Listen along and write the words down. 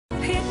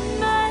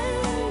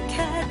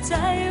ใจ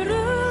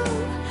รู้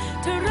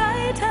เท่าไร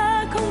เธอ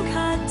คงข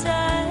าดใจ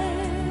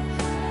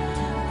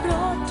เพร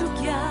าะทุก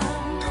อย่าง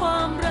ควา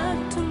มรัก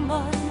ทั้งหม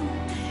ด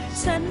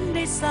ฉันไ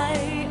ด้ใส่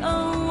เอา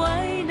ไว้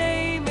ใน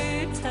มือ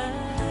เธอ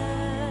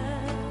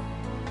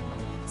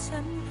ฉั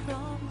นพร้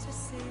อมจะ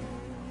เสีย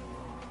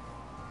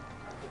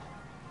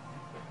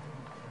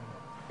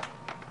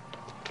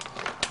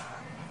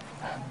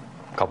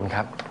ขอบคุณค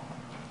รับ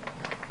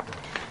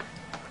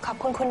ขอบ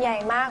คุณคุณใหญ่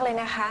มากเลย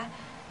นะคะ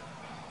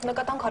แล้ว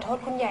ก็ต้องขอโทษ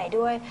คุณใหญ่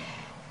ด้วย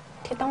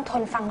ที่ต้องท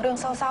นฟังเรื่อง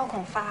เศร้าๆข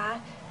องฟ้า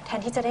แทน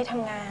ที่จะได้ท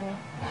ำงาน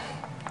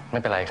ไม่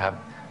เป็นไรครับ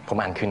ผม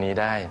อ่านคืนนี้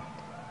ได้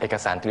เอก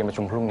สารเตรียมประ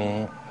ชุมพรุ่งนี้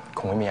ค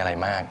งไม่มีอะไร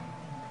มาก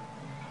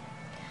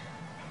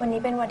วันนี้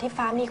เป็นวันที่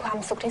ฟ้ามีความ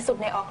สุขที่สุด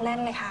ในออกแลน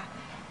ด์เลยค่ะ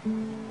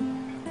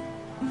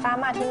ฟ้า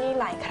มาที่นี่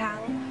หลายครั้ง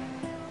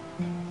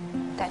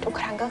แต่ทุก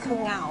ครั้งก็คือ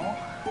เหงา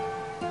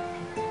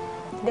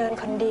เดิน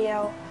คนเดียว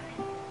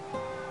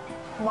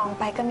มอง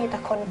ไปก็มีแต่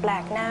คนแปล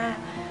กหน้า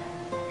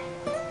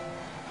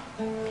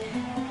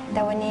แ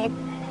ต่วันนี้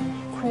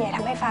คุณใหญ่ท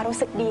ำให้ฟ้ารู้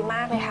สึกดีม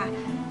ากเลยค่ะ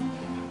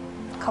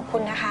ขอบคุ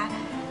ณนะคะ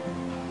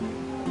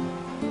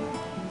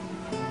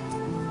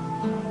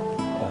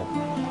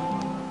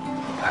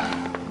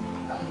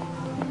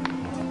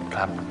ค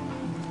รับ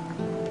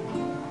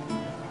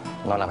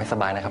นอนหลับให้ส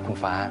บายนะครับคุณ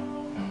ฟ้า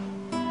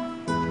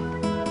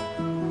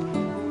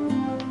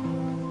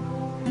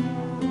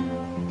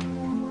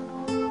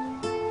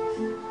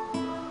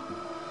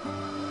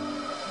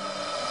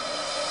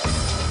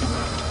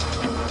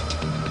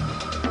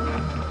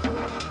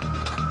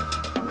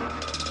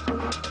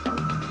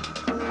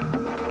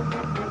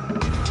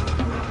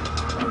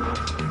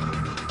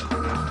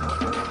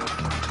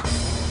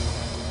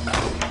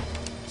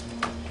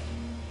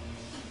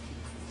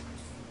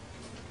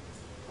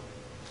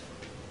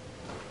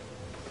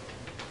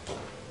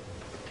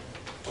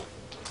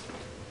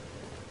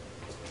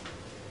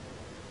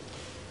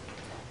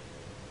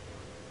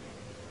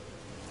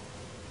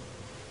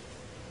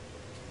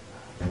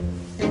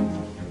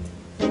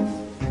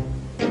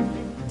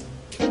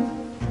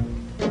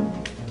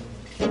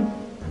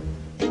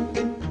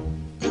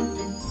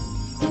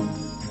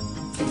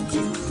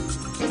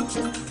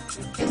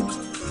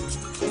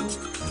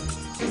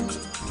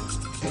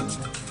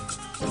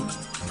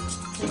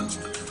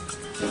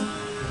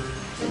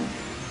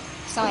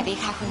สวัสดี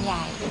ค่ะคุณให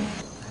ญ่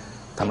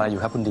ทำอะไรอ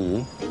ยู่ครับคุณดี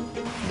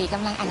ดีก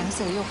ำลังอ่านหนัง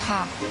สืออยู่ค่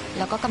ะแ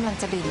ล้วก็กำลัง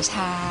จะดื่มช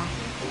า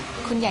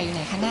คุณใหญ่อยู่ไห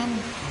นคะนั่น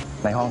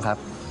ในห้องครับ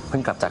เพิ่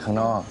งกลับจากข้าง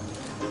นอก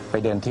ไป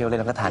เดินเที่ยวเล่น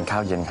แล้วก็ทานข้า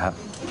วเย็นครับ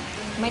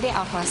ไม่ได้เอ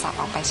าโทรศัพท์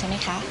ออกไปใช่ไหม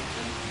คะ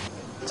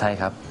ใช่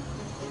ครับ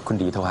คุณ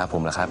ดีโทรหาผ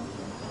มเหรอครับ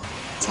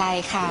ใช่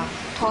ค่ะ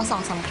โทร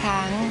2-3 ค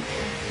รั้ง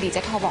ดีจ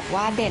ะโทรบอก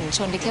ว่าเด่นช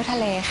วนไปเที่ยวทะ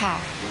เลค่ะ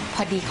พ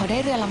อดีเขาได้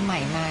เรือลำใหม่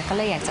มาก็เ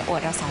ลยอยากจะอว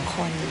ดเรา2 ค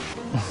น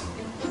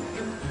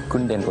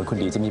คุณเด่นอวดคุณ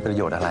ดีจะมีประโ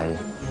ยชน์อะไร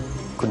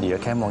คุณดีก็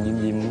แค่มอง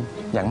ยิ้ม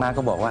อย่างมาก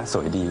ก็บอกว่าส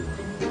วยดี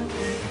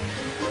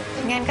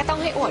งั้นก็ต้อง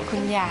ให้อวดคุ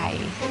ณใหญ่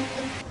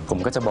ผม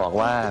ก็จะบอก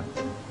ว่า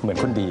เหมือน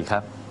คุณดีครั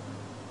บ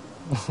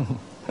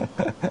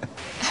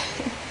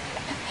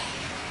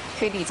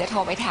คือดีจะโท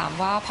รไปถาม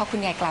ว่าพอคุณ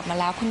ใหญ่กลับมา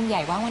แล้วคุณให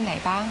ญ่ว่างวันไหน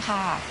บ้างค่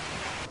ะ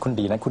คุณ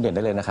ดีนะคุณเด่นไ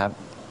ด้เลยนะครับ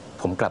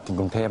ผมกลับถึง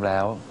กรุงเทพแล้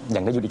วยั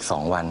งได้หยุดอีก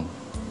2 วัน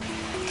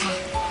ค่ะ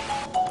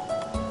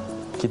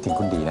คิดถึง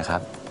คุณดีนะครั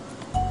บ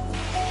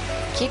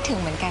คิดถึง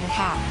เหมือนกัน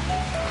ค่ะ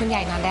คุณให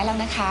ญ่นอนได้แล้ว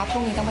นะคะพรุ่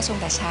งนี้ต้องประชุม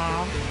แต่เช้า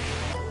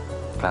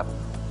ครับ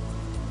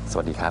ส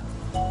วัสดีครับ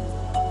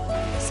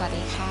สวัส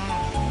ดีค่ะ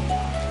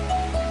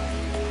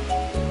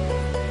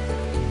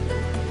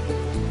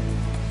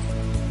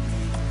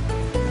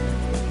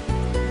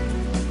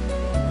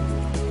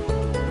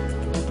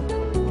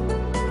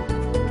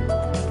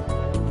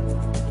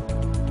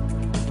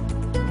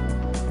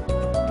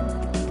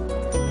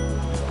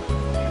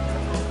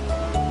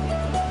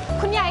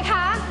คุณใหญ่ค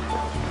ะ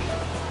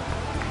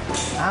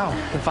อ้าว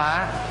คุณฟ้า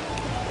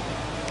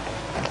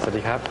สวัส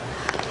ดีครับ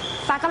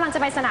ฟ้ากำลังจะ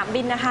ไปสนาม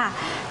บินนะคะ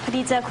พอ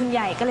ดีเจอคุณให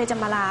ญ่ก็เลยจะ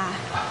มาลา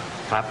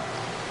ครับ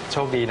โช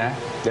คดีนะ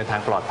เดินทาง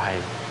ปลอดภัย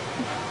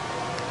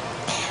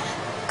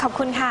ขอบ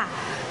คุณค่ะ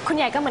คุณใ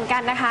หญ่ก็เหมือนกั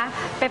นนะคะ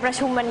ไปประ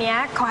ชุมวันนี้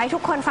ขอให้ทุ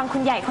กคนฟังคุ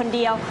ณใหญ่คนเ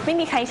ดียวไม่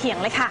มีใครเถียง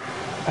เลยค่ะ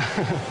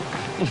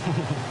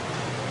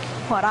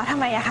หัวเราะทำ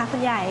ไมอะคะคุ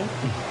ณใหญ่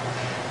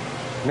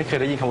ไม่เคย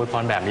ได้ยินคำอวยพ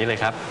รแบบนี้เลย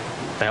ครับ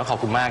แต่ก็ขอบ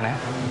คุณมากนะ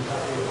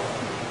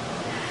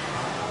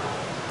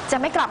จ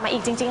ะไม่กลับมาอี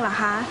กจริงๆเหรอ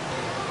คะ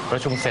ปร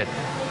ะชุมเสร็จ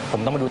ผม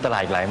ต้องมาดูตลา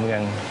ดอีกหลายเมือง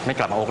ไม่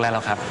กลับมาโอ๊คแลนด์แ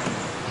ล้วครับ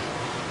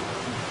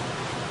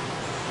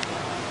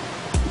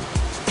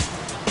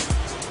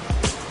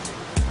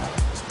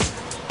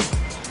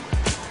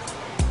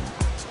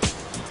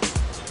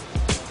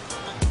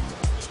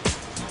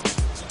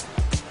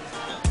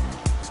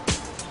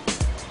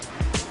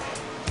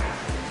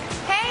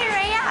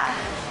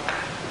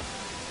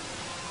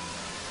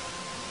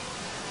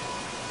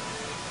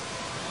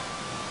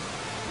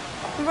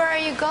Where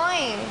are you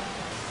going?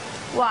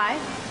 Why?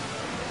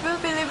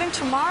 We'll be leaving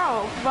tomorrow.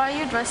 Why are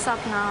you dressed up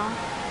now?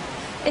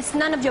 It's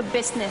none of your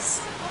business.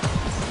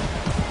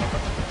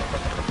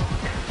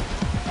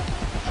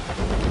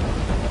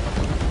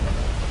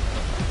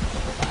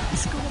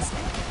 Let's go, let's go.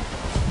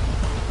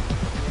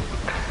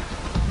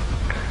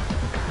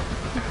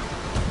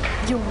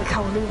 ยุ่งไม่เข้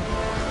าเรื่อง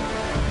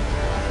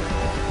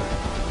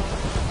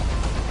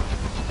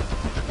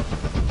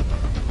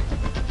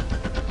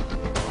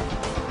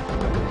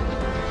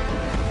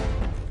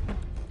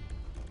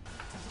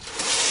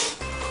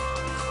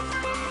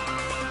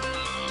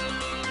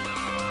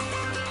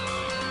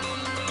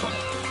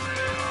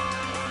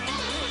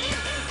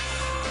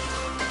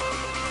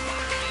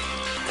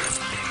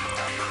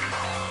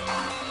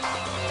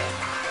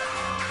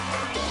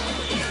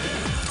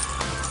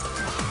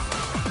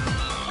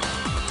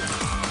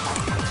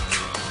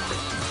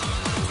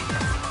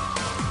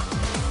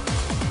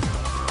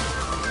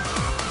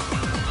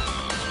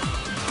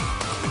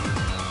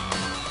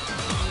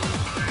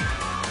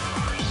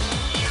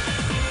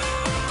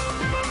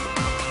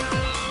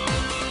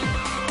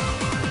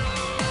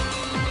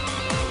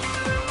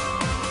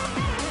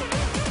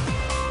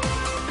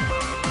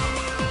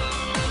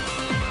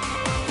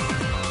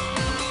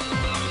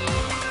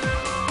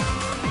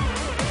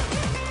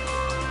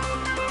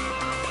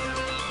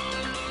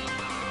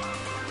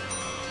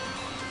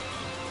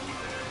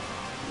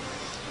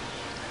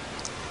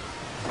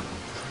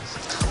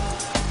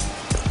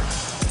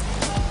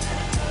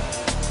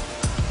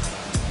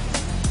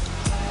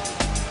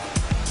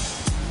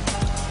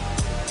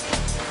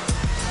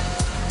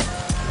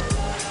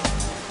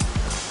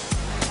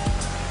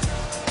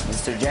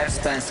Mr. Jeff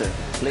Spencer,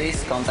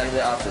 please contact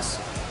the office.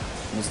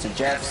 Mr.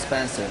 Jeff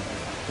Spencer,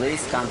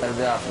 please contact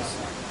the office.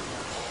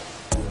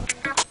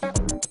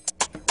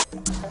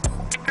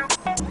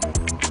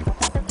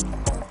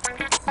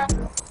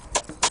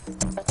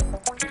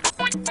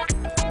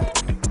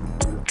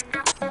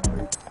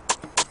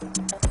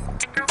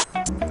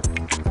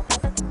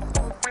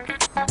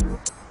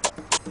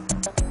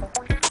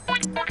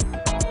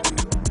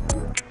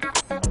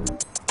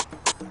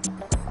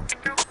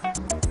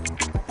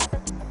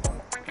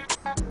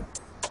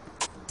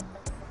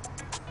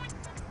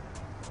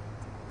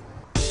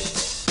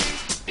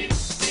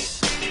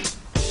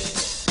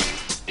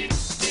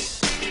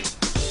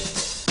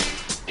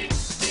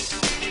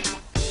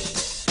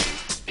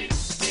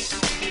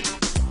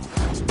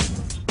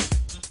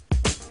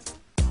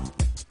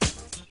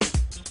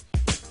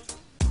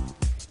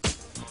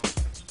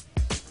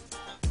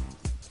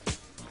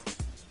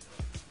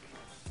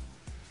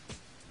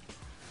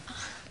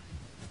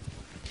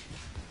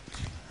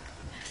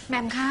แห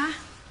ม่มคะ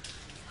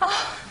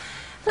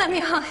ลำ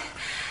ยอง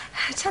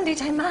ฉันดี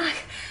ใจมาก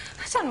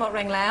ฉันหมดแร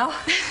งแล้ว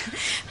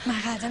มา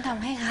ค่ะฉันท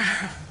ำให้ค่ะ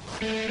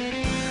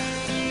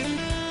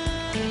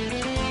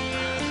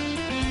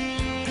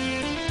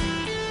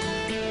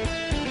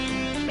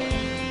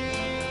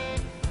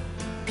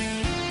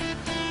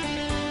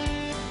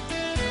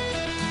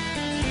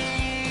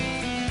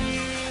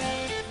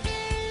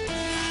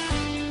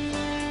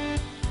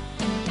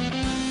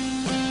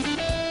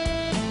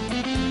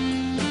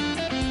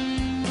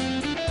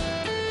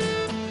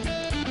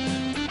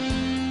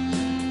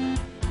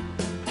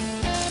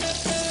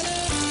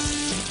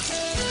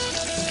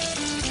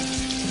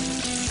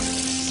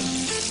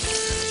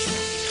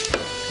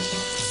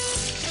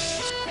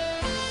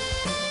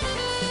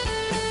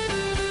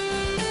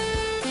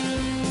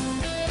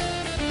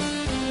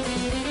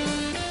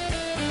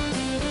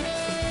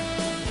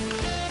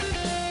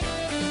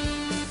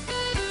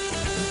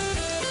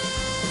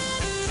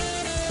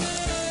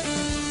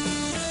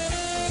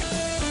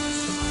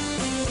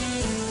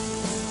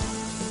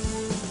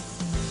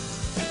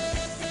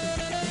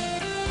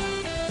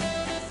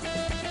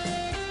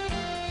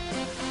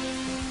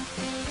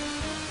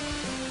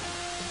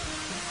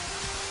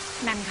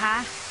แหม่มคะ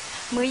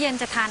มื้อเย็น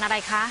จะทานอะไร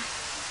คะ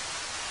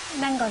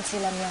นั่งก่อนสิ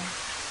ลำยอง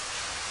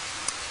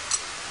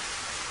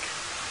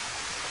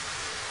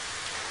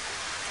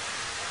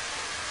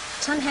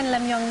ฉันเห็นล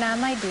ำยองน้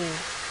ำไม่ดี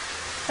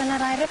เป็นอะ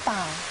ไรหรือเปล่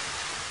า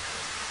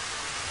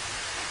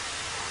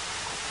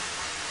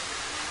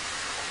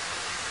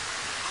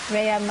เ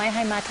รียไม่ใ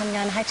ห้มาทำง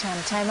านให้ฉัน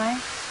ใช่ไหม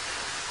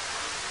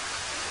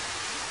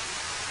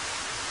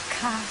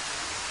ค่ะ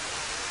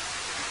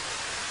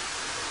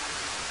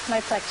ไม่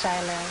แปลกใจ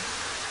เลย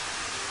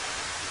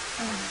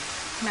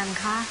แหม่ม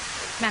คะ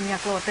แหม่มอย่า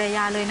โกรธเรย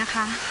าเลยนะค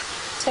ะ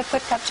เธอพู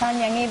ดกับฉัน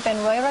อย่างนี้เป็น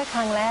ร้อยค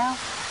รั้งแล้ว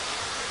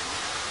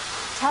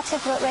ถ้าเธอ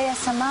โกรธเรีย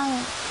สมั่ง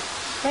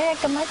เรีย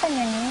ก็ไม่เป็นอ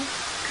ย่างนี้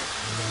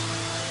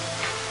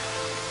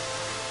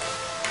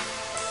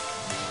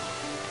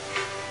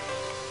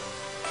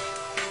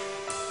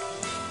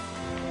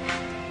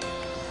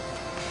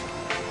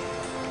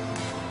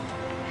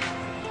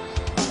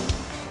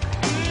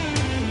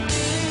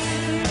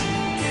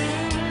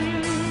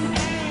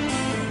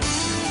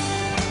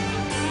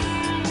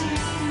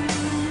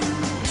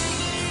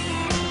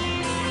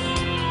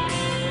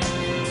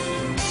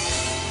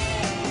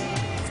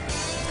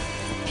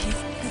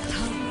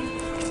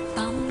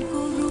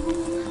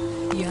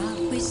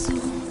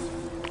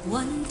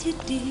วันที่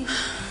ดี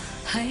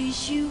ให้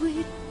ชีวิ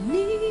ต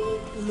นี้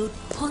หลุด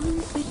พ้น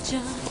ไปจ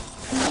าก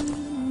พื้น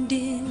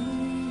ดิน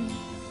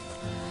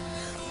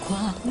ขว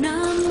ากน้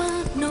ำมา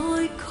กน้อ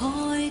ยค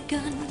อย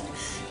กัน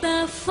แต่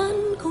ฝัน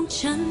ของ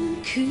ฉัน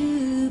คือ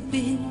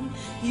บิน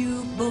อยู่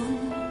บน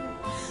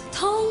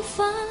ท้อ อง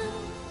ฟ้า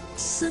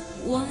สัก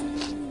วัน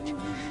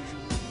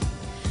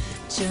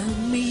จะ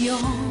ไม่ย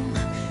อม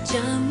จ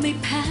ะไม่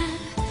แพ้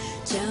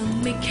จะ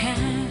ไม่แค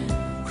ร์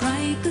ใคร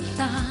ก็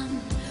ตาม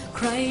ใค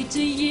รจ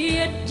ะเหยี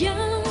ยดหย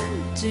าม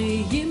จะ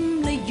ยิ้ม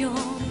และยอ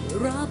ม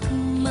รับ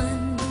มั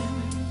น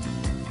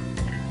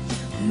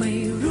ไม่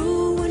รู้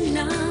ว่า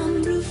น้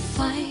ำหรือไฟ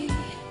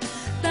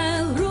แต่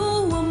รู้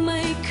ว่าไ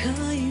ม่เค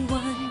ยห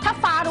วั่น ถ้า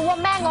ฟ้ารู้ว่า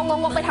แม่ง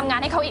งไปทำงาน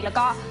ให้เขาอีกแล้ว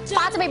ก็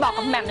ฟ้าจะไปบอก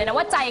กับแหม่มเลยนะ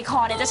ว่าใจคอ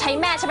เนี่ยจะใช้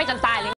แม่ฉันไปจนตายเลย